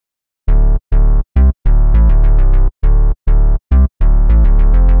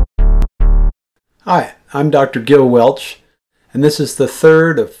Hi, I'm Dr. Gil Welch, and this is the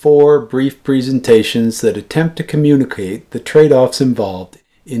third of 4 brief presentations that attempt to communicate the trade-offs involved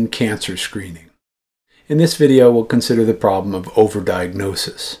in cancer screening. In this video, we'll consider the problem of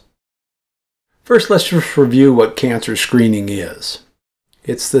overdiagnosis. First, let's just review what cancer screening is.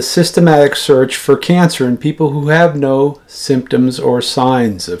 It's the systematic search for cancer in people who have no symptoms or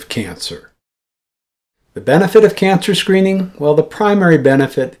signs of cancer. The benefit of cancer screening? Well, the primary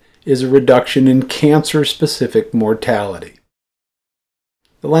benefit is a reduction in cancer-specific mortality.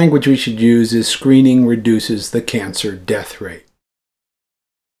 The language we should use is screening reduces the cancer death rate.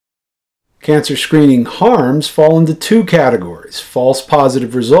 Cancer screening harms fall into 2 categories: false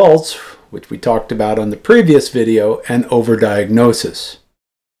positive results, which we talked about on the previous video, and overdiagnosis.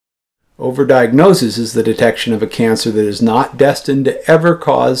 Overdiagnosis is the detection of a cancer that is not destined to ever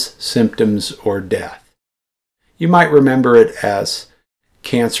cause symptoms or death. You might remember it as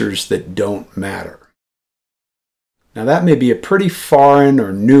cancers that don't matter. Now that may be a pretty foreign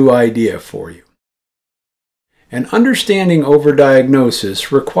or new idea for you. And understanding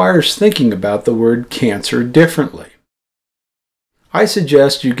overdiagnosis requires thinking about the word cancer differently. I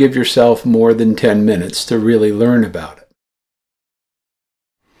suggest you give yourself more than 10 minutes to really learn about it.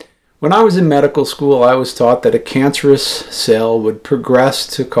 When I was in medical school, I was taught that a cancerous cell would progress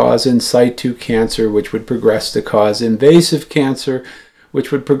to cause in situ cancer, which would progress to cause invasive cancer, which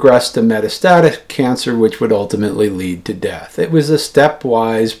would progress to metastatic cancer, which would ultimately lead to death. It was a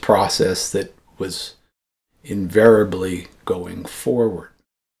stepwise process that was invariably going forward.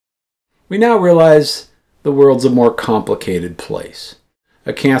 We now realize the world's a more complicated place.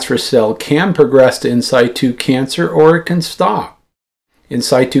 A cancerous cell can progress to in situ cancer, or it can stop. In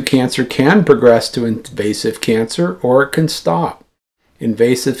situ cancer can progress to invasive cancer, or it can stop.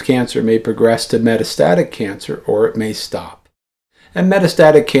 Invasive cancer may progress to metastatic cancer, or it may stop. And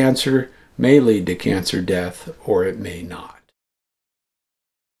metastatic cancer may lead to cancer death, or it may not.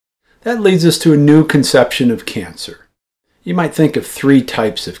 That leads us to a new conception of cancer. You might think of 3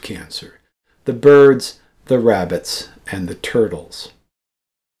 types of cancer: the birds, the rabbits, and the turtles.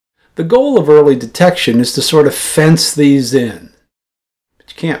 The goal of early detection is to sort of fence these in.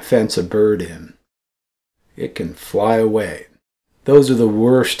 But you can't fence a bird in. It can fly away. Those are the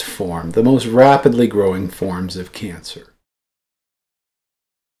worst form, the most rapidly growing forms of cancer.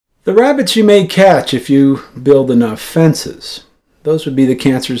 The rabbits you may catch if you build enough fences. Those would be the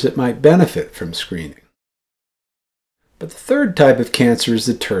cancers that might benefit from screening. But the 3rd type of cancer is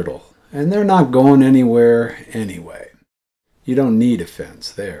the turtle, and they're not going anywhere anyway. You don't need a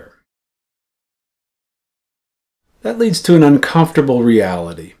fence there. That leads to an uncomfortable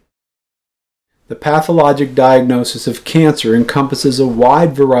reality. The pathologic diagnosis of cancer encompasses a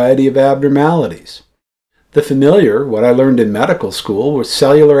wide variety of abnormalities. The familiar, what I learned in medical school, were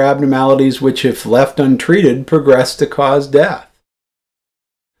cellular abnormalities which, if left untreated, progress to cause death.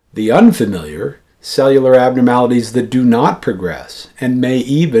 The unfamiliar, cellular abnormalities that do not progress and may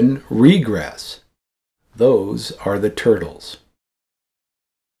even regress. Those are the turtles.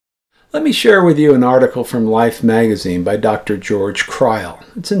 Let me share with you an article from Life magazine by Dr. George Kreil.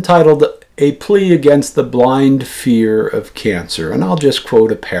 It's entitled "A Plea Against the Blind Fear of Cancer," and I'll just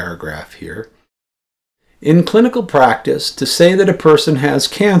quote a paragraph here. "In clinical practice, to say that a person has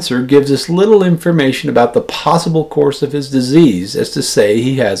cancer gives as little information about the possible course of his disease as to say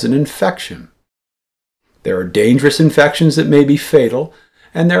he has an infection. There are dangerous infections that may be fatal,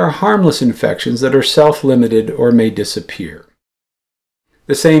 and there are harmless infections that are self-limited or may disappear.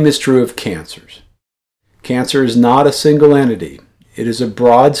 The same is true of cancers. Cancer is not a single entity. It is a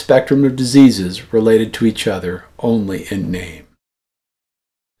broad spectrum of diseases related to each other only in name."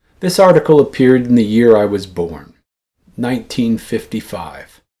 This article appeared in the year I was born,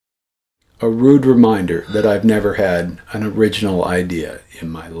 1955. A rude reminder that I've never had an original idea in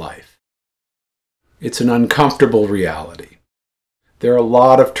my life. It's an uncomfortable reality. There are a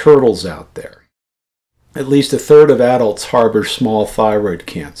lot of turtles out there. At least 1/3 of adults harbor small thyroid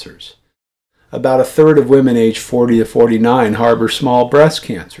cancers. About 1/3 of women aged 40 to 49 harbor small breast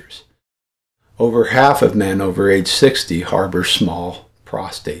cancers. Over half of men over age 60 harbor small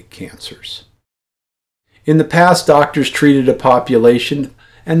prostate cancers. In the past, doctors treated a population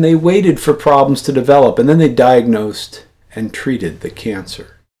and they waited for problems to develop, and then they diagnosed and treated the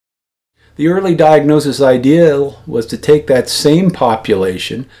cancer. The early diagnosis ideal was to take that same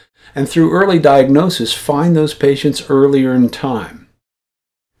population and through early diagnosis find those patients earlier in time,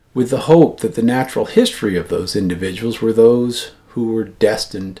 with the hope that the natural history of those individuals were those who were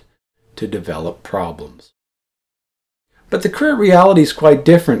destined to develop problems. But the current reality is quite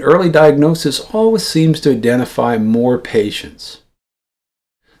different. Early diagnosis always seems to identify more patients.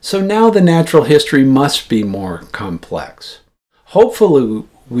 So now the natural history must be more complex. Hopefully,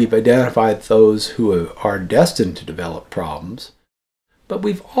 we've identified those who are destined to develop problems, but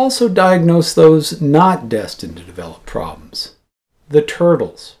we've also diagnosed those not destined to develop problems. The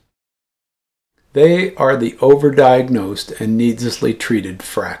turtles. They are the overdiagnosed and needlessly treated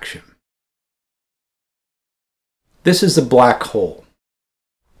fraction. This is a black hole.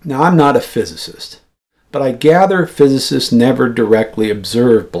 Now, I'm not a physicist, but I gather physicists never directly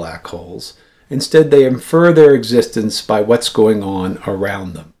observe black holes. Instead, they infer their existence by what's going on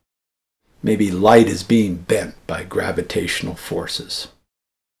around them. Maybe light is being bent by gravitational forces.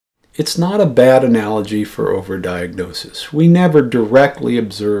 It's not a bad analogy for overdiagnosis. We never directly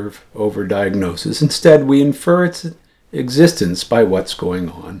observe overdiagnosis. Instead, we infer its existence by what's going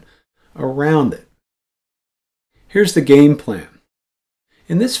on around it. Here's the game plan.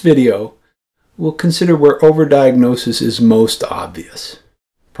 In this video, we'll consider where overdiagnosis is most obvious.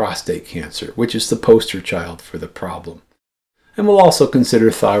 Prostate cancer, which is the poster child for the problem. And we'll also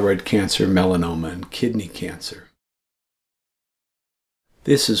consider thyroid cancer, melanoma, and kidney cancer.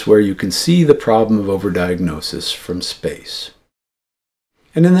 This is where you can see the problem of overdiagnosis from space.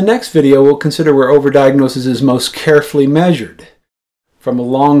 And in the next video, we'll consider where overdiagnosis is most carefully measured from a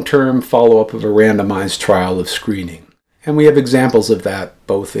long-term follow-up of a randomized trial of screening. And we have examples of that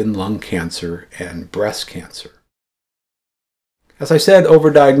both in lung cancer and breast cancer. As I said,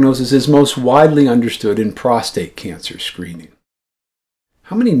 overdiagnosis is most widely understood in prostate cancer screening.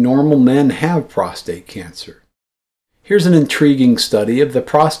 How many normal men have prostate cancer? Here's an intriguing study of the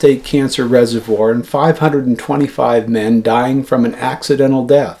prostate cancer reservoir in 525 men dying from an accidental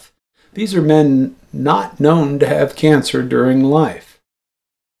death. These are men not known to have cancer during life.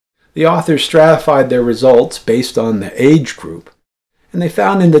 The authors stratified their results based on the age group, and they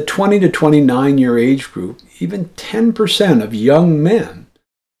found in the 20 to 29 year age group, even 10% of young men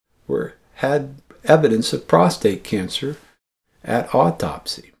had evidence of prostate cancer at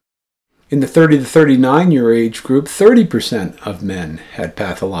autopsy. In the 30 to 39 year age group, 30% of men had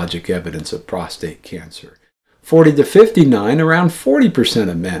pathologic evidence of prostate cancer. 40 to 59, around 40%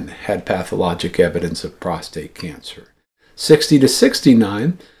 of men had pathologic evidence of prostate cancer. 60 to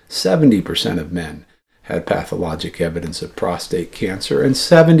 69, 70% of men had pathologic evidence of prostate cancer. And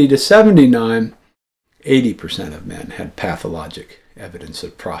 70 to 79, 80% of men had pathologic evidence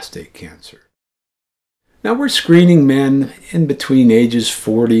of prostate cancer. Now we're screening men in between ages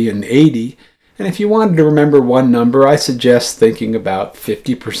 40 and 80, and if you wanted to remember one number, I suggest thinking about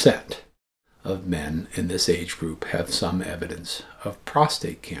 50% of men in this age group have some evidence of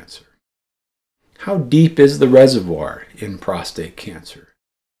prostate cancer. How deep is the reservoir in prostate cancer?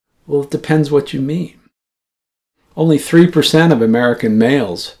 Well, it depends what you mean. Only 3% of American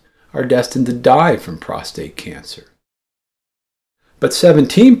males are destined to die from prostate cancer. But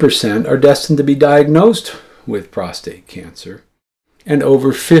 17% are destined to be diagnosed with prostate cancer, and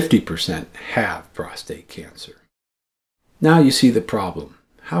over 50% have prostate cancer. Now you see the problem.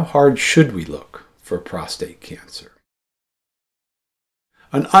 How hard should we look for prostate cancer?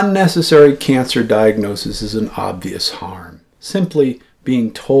 An unnecessary cancer diagnosis is an obvious harm. Simply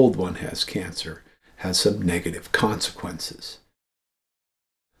being told one has cancer has some negative consequences.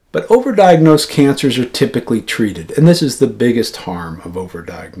 But overdiagnosed cancers are typically treated, and this is the biggest harm of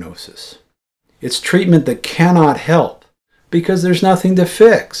overdiagnosis. It's treatment that cannot help because there's nothing to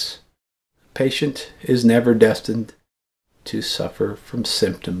fix. The patient is never destined to suffer from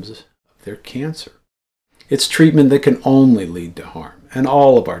symptoms of their cancer. It's treatment that can only lead to harm, and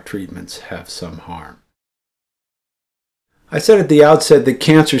all of our treatments have some harm. I said at the outset that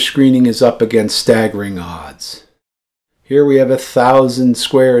cancer screening is up against staggering odds. Here we have 1,000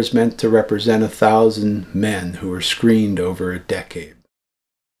 squares meant to represent 1,000 men who are screened over a decade.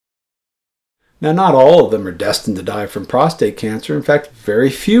 Now, not all of them are destined to die from prostate cancer. In fact, very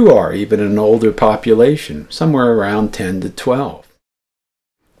few are, even in an older population, somewhere around 10 to 12.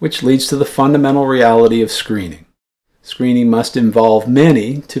 Which leads to the fundamental reality of screening. Screening must involve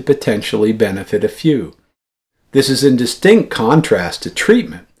many to potentially benefit a few. This is in distinct contrast to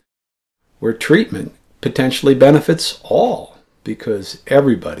treatment, where treatment potentially benefits all because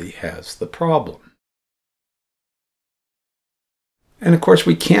everybody has the problem. And of course,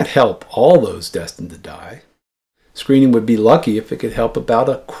 we can't help all those destined to die. Screening would be lucky if it could help about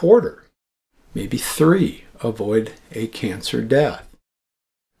a quarter, maybe 3, avoid a cancer death.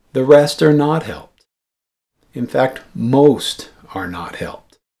 The rest are not helped. In fact, most are not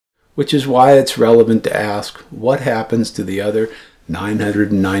helped, which is why it's relevant to ask what happens to the other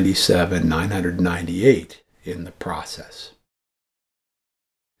 997, 998 in the process.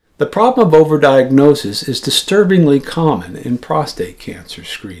 The problem of overdiagnosis is disturbingly common in prostate cancer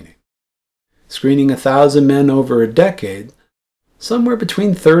screening. Screening 1,000 men over a decade, somewhere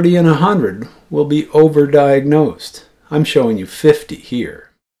between 30 and 100 will be overdiagnosed. I'm showing you 50 here.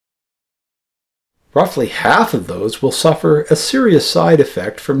 Roughly half of those will suffer a serious side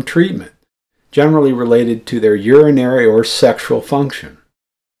effect from treatment, generally related to their urinary or sexual function.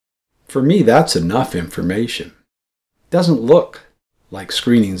 For me, that's enough information. It doesn't look like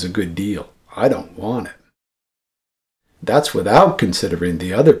screening's a good deal. I don't want it. That's without considering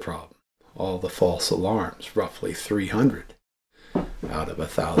the other problem, all the false alarms. Roughly 300 out of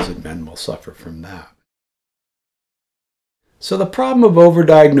 1,000 men will suffer from that. So the problem of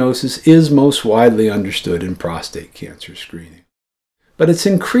overdiagnosis is most widely understood in prostate cancer screening. But it's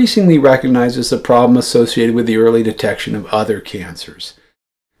increasingly recognized as a problem associated with the early detection of other cancers.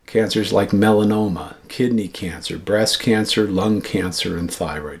 Cancers like melanoma, kidney cancer, breast cancer, lung cancer, and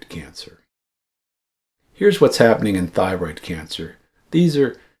thyroid cancer. Here's what's happening in thyroid cancer. These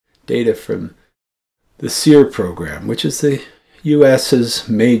are data from the SEER program, which is the U.S.'s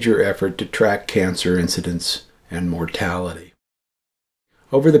major effort to track cancer incidence and mortality.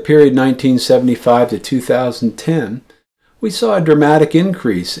 Over the period 1975 to 2010, we saw a dramatic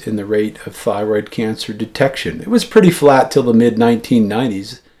increase in the rate of thyroid cancer detection. It was pretty flat till the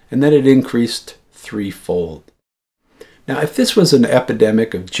mid-1990s, and then it increased threefold. Now, if this was an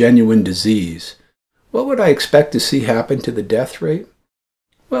epidemic of genuine disease, what would I expect to see happen to the death rate?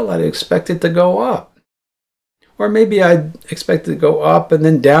 Well, I'd expect it to go up. Or maybe I'd expect it to go up and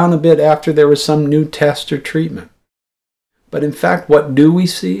then down a bit after there was some new test or treatment. But in fact, what do we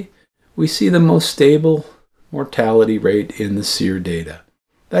see? We see the most stable mortality rate in the SEER data.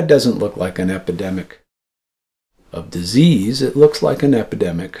 That doesn't look like an epidemic of disease. It looks like an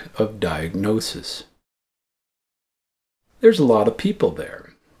epidemic of diagnosis. There's a lot of people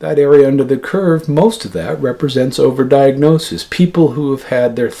there. That area under the curve, most of that represents overdiagnosis. People who have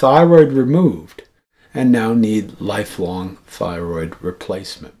had their thyroid removed and now need lifelong thyroid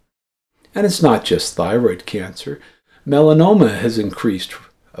replacement. And it's not just thyroid cancer. Melanoma has increased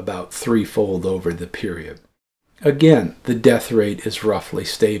about threefold over the period. Again, the death rate is roughly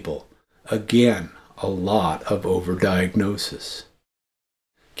stable. Again, a lot of overdiagnosis.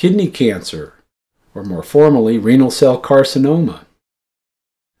 Kidney cancer, or more formally, renal cell carcinoma.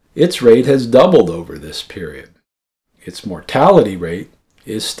 Its rate has doubled over this period. Its mortality rate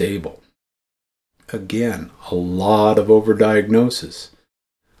is stable. Again, a lot of overdiagnosis.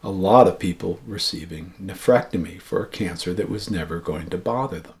 A lot of people receiving nephrectomy for a cancer that was never going to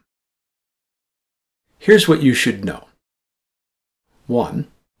bother them. Here's what you should know. 1.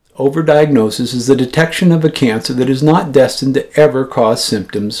 Overdiagnosis is the detection of a cancer that is not destined to ever cause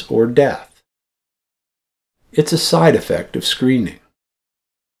symptoms or death. It's a side effect of screening.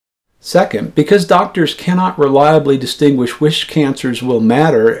 Second, because doctors cannot reliably distinguish which cancers will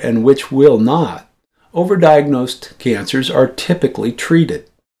matter and which will not, overdiagnosed cancers are typically treated.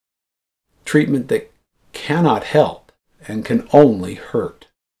 Treatment that cannot help and can only hurt.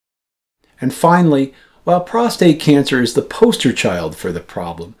 And finally, while prostate cancer is the poster child for the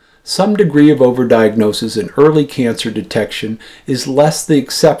problem, some degree of overdiagnosis in early cancer detection is less the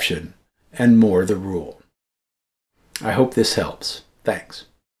exception and more the rule. I hope this helps. Thanks.